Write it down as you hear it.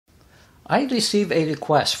I received a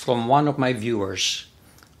request from one of my viewers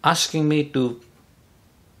asking me to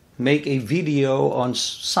make a video on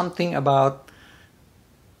something about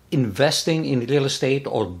investing in real estate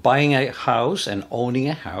or buying a house and owning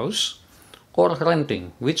a house or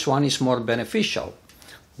renting. Which one is more beneficial?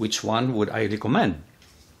 Which one would I recommend?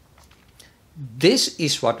 This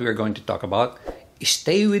is what we're going to talk about.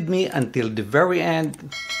 Stay with me until the very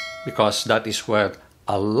end, because that is where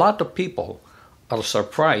a lot of people are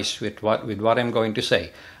surprised with what I'm going to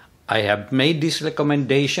say. I have made this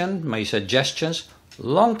recommendation, my suggestions,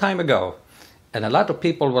 long time ago, and a lot of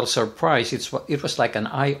people were surprised. It was like an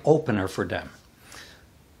eye-opener for them.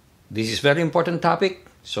 This is a very important topic,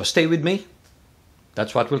 so stay with me.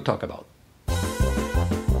 That's what we'll talk about.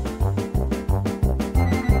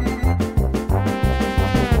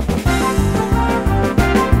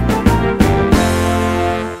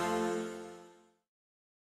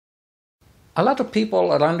 A lot of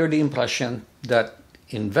people are under the impression that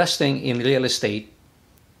investing in real estate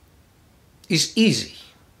is easy.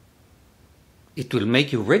 It will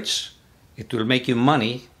make you rich, it will make you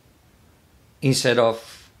money instead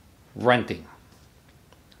of renting.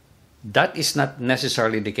 That is not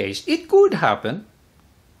necessarily the case. It could happen.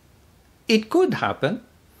 It could happen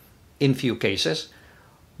in few cases,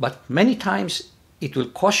 but many times it will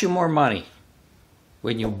cost you more money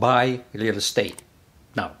when you buy real estate.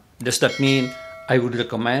 Now, does that mean I would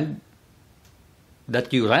recommend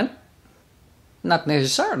that you rent? Not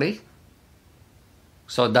necessarily.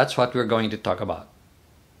 So that's what we're going to talk about.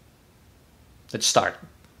 Let's start.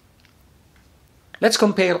 Let's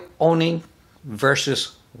compare owning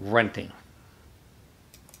versus renting.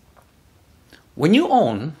 When you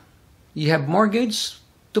own, you have mortgage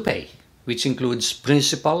to pay, which includes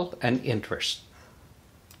principal and interest.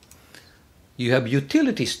 You have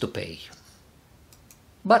utilities to pay.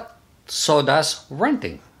 But so does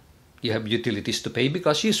renting. You have utilities to pay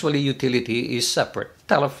because usually utility is separate.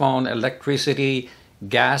 Telephone, electricity,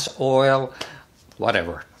 gas, oil,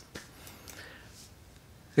 whatever.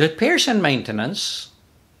 Repairs and maintenance,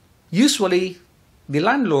 usually the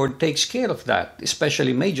landlord takes care of that,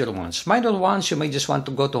 especially major ones. Minor ones, you may just want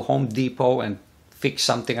to go to Home Depot and fix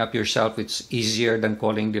something up yourself. It's easier than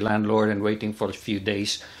calling the landlord and waiting for a few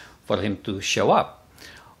days for him to show up.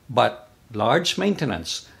 But large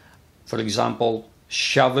maintenance, for example,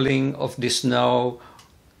 shoveling of the snow,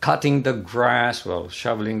 cutting the grass. Well,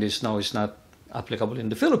 shoveling the snow is not applicable in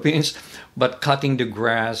the Philippines, but cutting the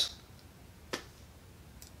grass.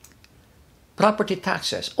 Property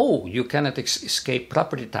taxes. Oh, you cannot escape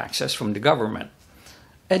property taxes from the government.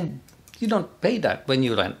 And you don't pay that when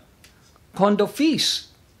you rent. Condo fees,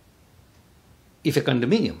 if a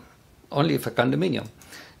condominium, only if a condominium.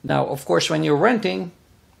 Now, of course, when you're renting,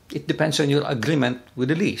 it depends on your agreement with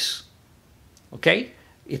the lease. Okay?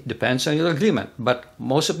 It depends on your agreement. But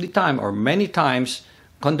most of the time, or many times,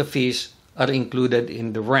 condo fees are included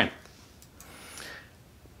in the rent.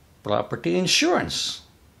 Property insurance.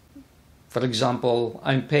 For example,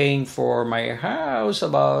 I'm paying for my house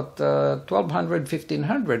about $1,200,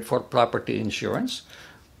 $1,500 for property insurance.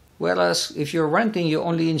 Whereas if you're renting, you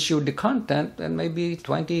only insure the content and maybe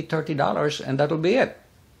 $20, $30, and that'll be it.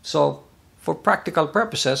 So for practical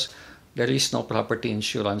purposes, there is no property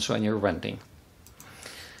insurance when you're renting.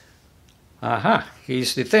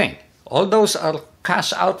 Here's the thing. All those are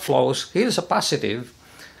cash outflows. Here's a positive.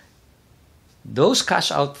 Those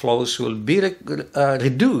cash outflows will be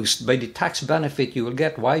reduced by the tax benefit you will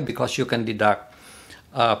get. Why? Because you can deduct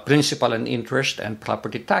principal and interest and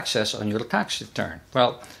property taxes on your tax return.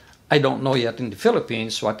 Well, I don't know yet in the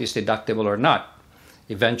Philippines what is deductible or not.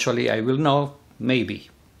 Eventually, I will know, maybe.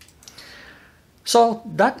 So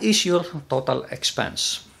that is your total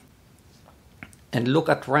expense. And look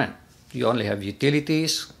at rent. You only have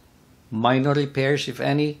utilities, minor repairs, if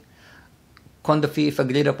any, condo fee if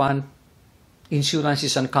agreed upon,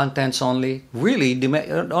 insurances and contents only. Really,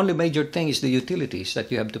 the only major thing is the utilities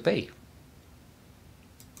that you have to pay.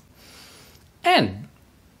 And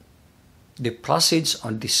the proceeds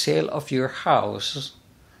on the sale of your house,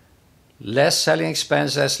 less selling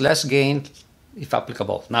expenses, less gain, if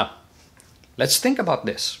applicable. Now, let's think about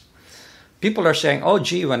this. People are saying, oh,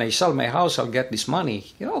 gee, when I sell my house, I'll get this money.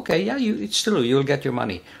 Okay, yeah, it's true, you'll get your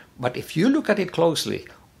money. But if you look at it closely,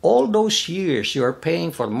 all those years you are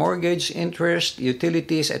paying for mortgage, interest,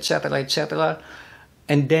 utilities, etc.,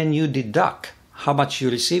 and then you deduct how much you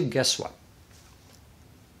receive, guess what?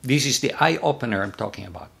 This is the eye-opener I'm talking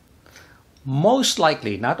about. Most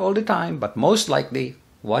likely, not all the time, but most likely,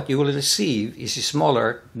 what you will receive is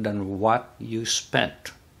smaller than what you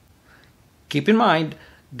spent. Keep in mind,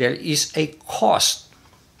 there is a cost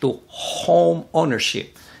to home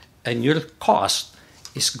ownership. and your cost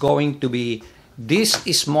is going to be this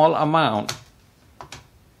small amount,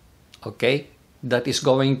 okay, that is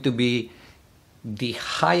going to be the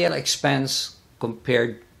higher expense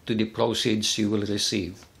compared to the proceeds you will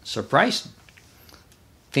receive. Surprised?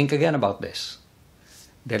 Think again about this.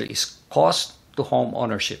 There is cost to home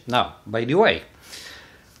ownership. Now, by the way,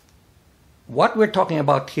 what we're talking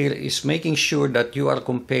about here is making sure that you are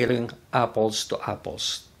comparing apples to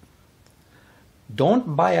apples.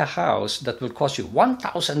 Don't buy a house that will cost you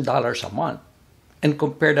 $1,000 a month and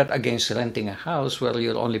compare that against renting a house where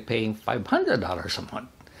you're only paying $500 a month.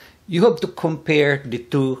 You have to compare the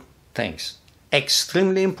two things.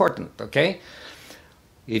 Extremely important, okay?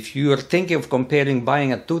 If you're thinking of comparing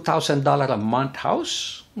buying a $2,000 a month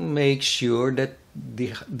house, make sure that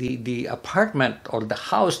the apartment or the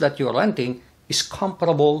house that you're renting is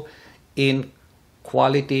comparable in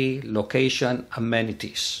quality, location,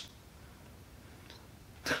 amenities.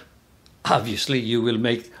 Obviously, you will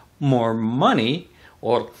make more money,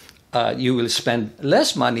 or you will spend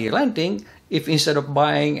less money renting if instead of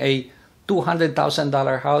buying a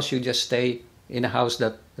 $200,000 house, you just stay in a house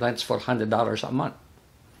that rents for $100 a month.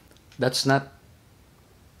 That's not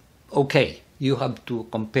okay. You have to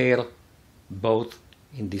compare both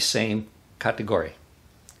in the same category.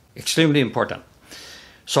 Extremely important.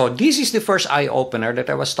 So this is the first eye-opener that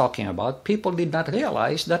I was talking about. People did not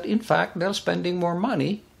realize that in fact they're spending more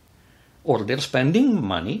money, or they're spending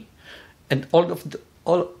money, and all of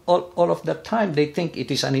the time they think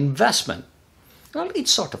it is an investment. Well,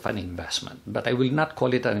 it's sort of an investment, but I will not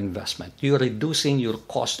call it an investment. You're reducing your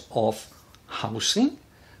cost of housing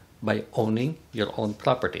by owning your own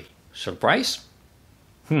property. Surprise?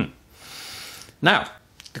 Now,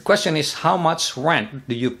 the question is, how much rent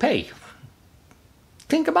do you pay?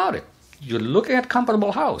 Think about it. You're looking at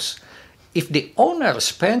comparable house. If the owner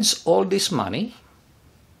spends all this money,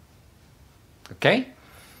 okay,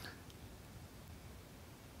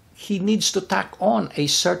 he needs to tack on a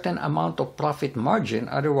certain amount of profit margin.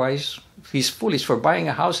 Otherwise, he's foolish for buying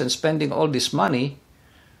a house and spending all this money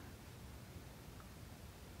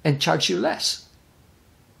and charge you less.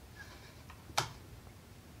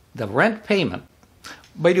 The rent payment,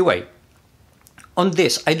 by the way, on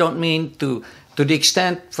this, I don't mean to the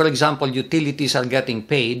extent, for example, utilities are getting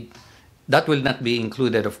paid, that will not be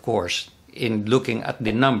included, of course, in looking at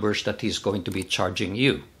the numbers that he's going to be charging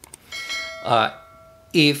you.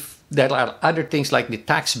 If there are other things like the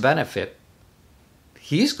tax benefit,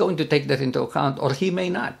 he's going to take that into account, or he may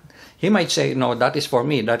not. He might say, no, that is for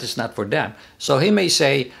me, that is not for them. So he may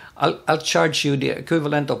say, I'll charge you the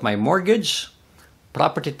equivalent of my mortgage,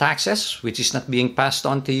 property taxes, which is not being passed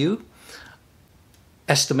on to you,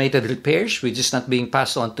 estimated repairs, which is not being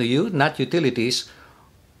passed on to you, not utilities,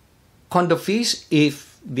 condo fees,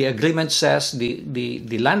 if the agreement says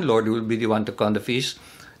the landlord will be the one to condo fees,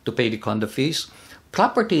 to pay the condo fees,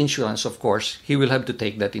 property insurance, of course, he will have to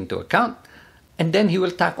take that into account, and then he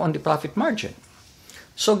will tack on the profit margin.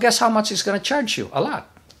 So guess how much he's going to charge you? A lot.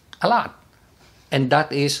 And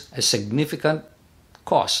that is a significant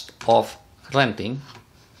cost of renting,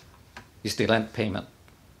 is the rent payment,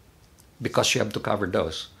 because you have to cover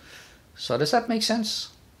those. So does that make sense?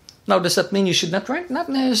 Now, does that mean you should not rent? Not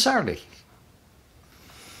necessarily.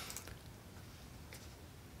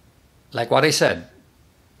 Like what I said,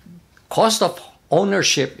 cost of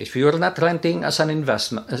ownership, if you're not renting as an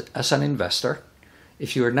investor,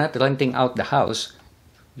 if you're not renting out the house,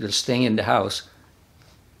 you're staying in the house,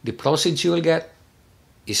 the proceeds you will get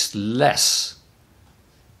is less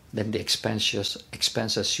than the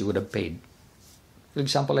expenses you would have paid. For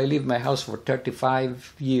example, I lived in my house for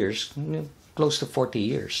 35 years, close to 40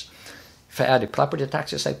 years. If I add the property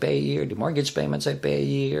taxes I pay a year, the mortgage payments I pay a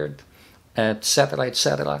year, etc.,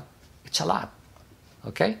 it's a lot.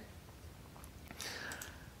 Okay?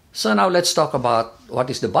 So now let's talk about what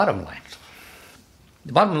is the bottom line.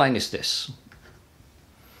 The bottom line is this.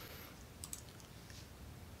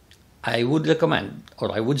 I would recommend,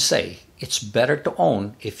 or I would say, it's better to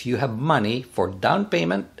own if you have money for down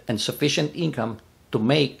payment and sufficient income to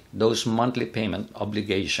make those monthly payment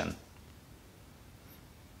obligation.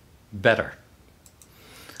 Better.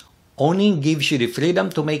 Owning gives you the freedom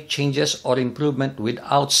to make changes or improvement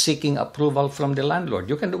without seeking approval from the landlord.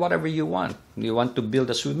 You can do whatever you want. You want to build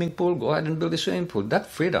a swimming pool, go ahead and build a swimming pool. That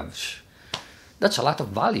freedom, that's a lot of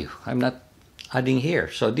value. I'm not adding here.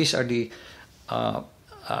 So these are the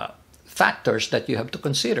factors that you have to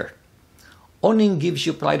consider. Owning gives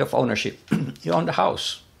you pride of ownership. You own the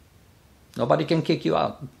house. Nobody can kick you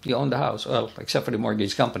out. You own the house. Well, except for the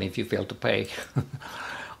mortgage company if you fail to pay.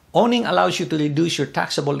 Owning allows you to reduce your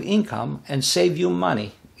taxable income and save you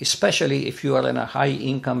money. especially if you are in a high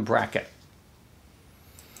income bracket.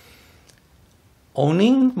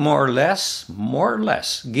 Owning more or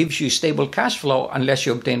less, gives you stable cash flow unless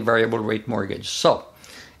you obtain variable rate mortgage. So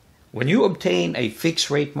when you obtain a fixed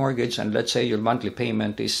rate mortgage, and let's say your monthly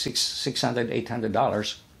payment is $600,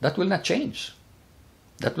 $800, that will not change.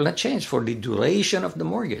 That will not change for the duration of the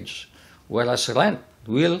mortgage, whereas rent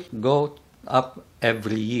will go up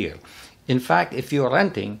every year. In fact, if you're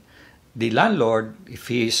renting, the landlord, if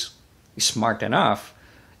he's smart enough,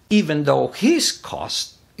 even though his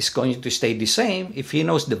cost is going to stay the same, if he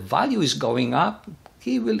knows the value is going up,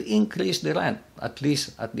 he will increase the rent, at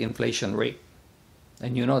least at the inflation rate.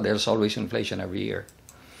 And you know there's always inflation every year.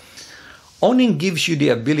 Owning gives you the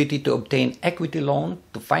ability to obtain equity loan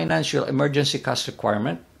to finance your emergency cost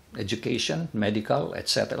requirement, education, medical,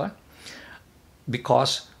 etc.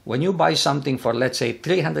 Because when you buy something for, let's say,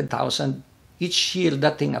 $300,000, each year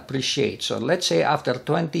that thing appreciates. So let's say after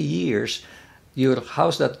 20 years, your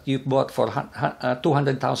house that you bought for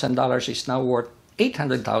 $200,000 is now worth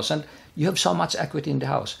 $800,000. You have so much equity in the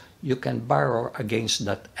house. You can borrow against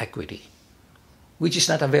that equity, which is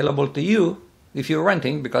not available to you if you're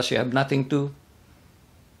renting because you have nothing to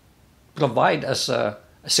provide as a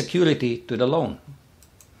security to the loan.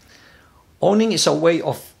 Owning is a way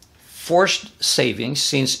of forced savings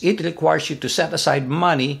since it requires you to set aside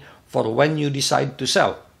money for when you decide to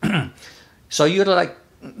sell. So you're like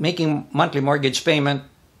making monthly mortgage payment.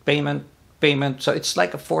 So it's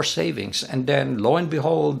like a forced savings. And then lo and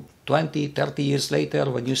behold, 20, 30 years later,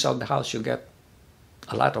 when you sell the house, you get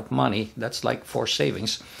a lot of money. That's like forced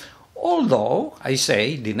savings. Although I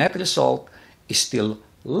say the net result is still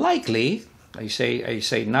likely, I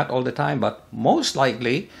say not all the time, but most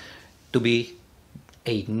likely to be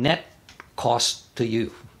a net cost to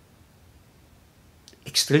you.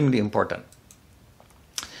 Extremely important.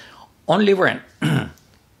 Only rent.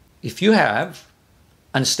 If you have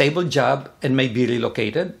unstable job and may be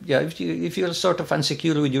relocated, if you're sort of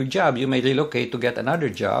insecure with your job, you may relocate to get another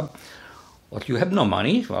job. Or you have no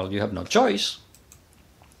money, well, you have no choice.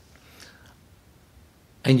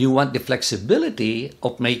 And you want the flexibility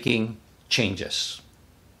of making changes.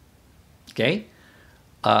 Okay?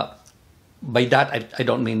 By that, I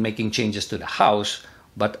don't mean making changes to the house,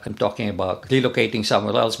 but I'm talking about relocating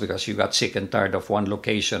somewhere else because you got sick and tired of one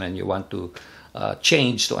location and you want to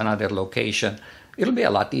change to another location. It'll be a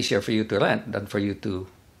lot easier for you to rent than for you to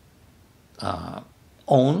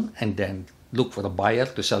own and then look for a buyer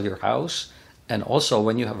to sell your house. And also,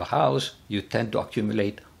 when you have a house, you tend to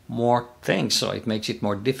accumulate more things, so it makes it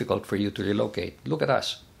more difficult for you to relocate. Look at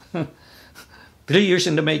us. 3 years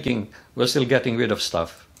in the making, we're still getting rid of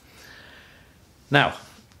stuff. Now,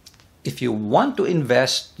 if you want to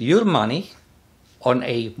invest your money on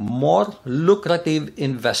a more lucrative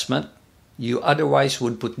investment you otherwise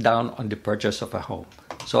would put down on the purchase of a home.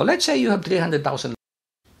 So let's say you have $300,000.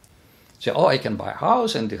 Say, oh, I can buy a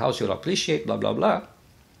house and the house will appreciate, blah, blah, blah.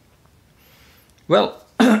 Well,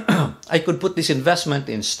 I could put this investment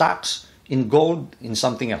in stocks, in gold, in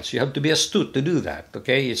something else. You have to be astute to do that,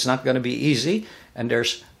 okay? It's not going to be easy, and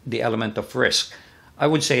there's the element of risk. I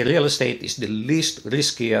would say real estate is the least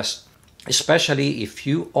riskiest, especially if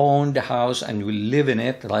you own the house and will live in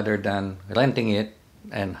it rather than renting it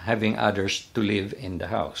and having others to live in the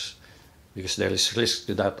house. Because there is risk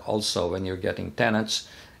to that also when you're getting tenants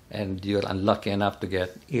and you're unlucky enough to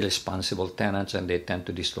get irresponsible tenants and they tend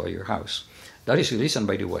to destroy your house. That is the reason,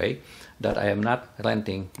 by the way, that I am not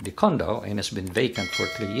renting the condo and it's been vacant for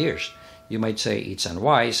 3 years. You might say it's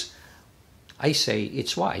unwise. I say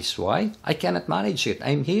it's wise. Why? I cannot manage it.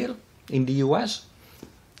 I'm here in the US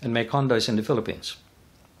and my condo is in the Philippines.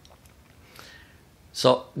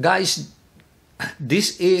 So, guys,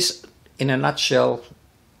 this is, in a nutshell,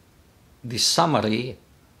 the summary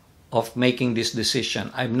of making this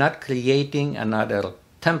decision. I'm not creating another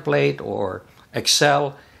template or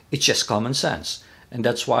Excel. It's just common sense. And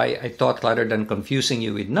that's why I thought, rather than confusing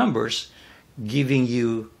you with numbers, giving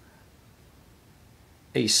you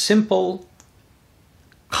a simple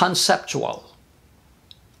conceptual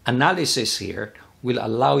analysis here will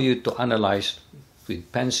allow you to analyze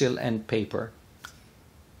with pencil and paper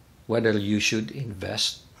whether you should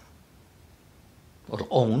invest or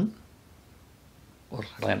own or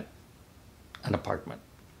rent an apartment.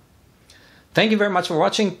 Thank you very much for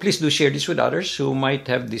watching. Please do share this with others who might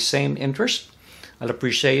have the same interest. I'll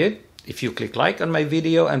appreciate it if you click like on my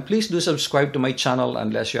video, and please do subscribe to my channel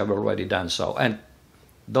unless you have already done so. And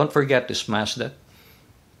don't forget to smash the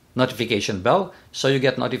notification bell so you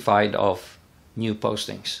get notified of new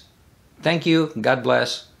postings. Thank you, God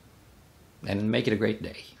bless, and make it a great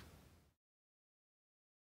day.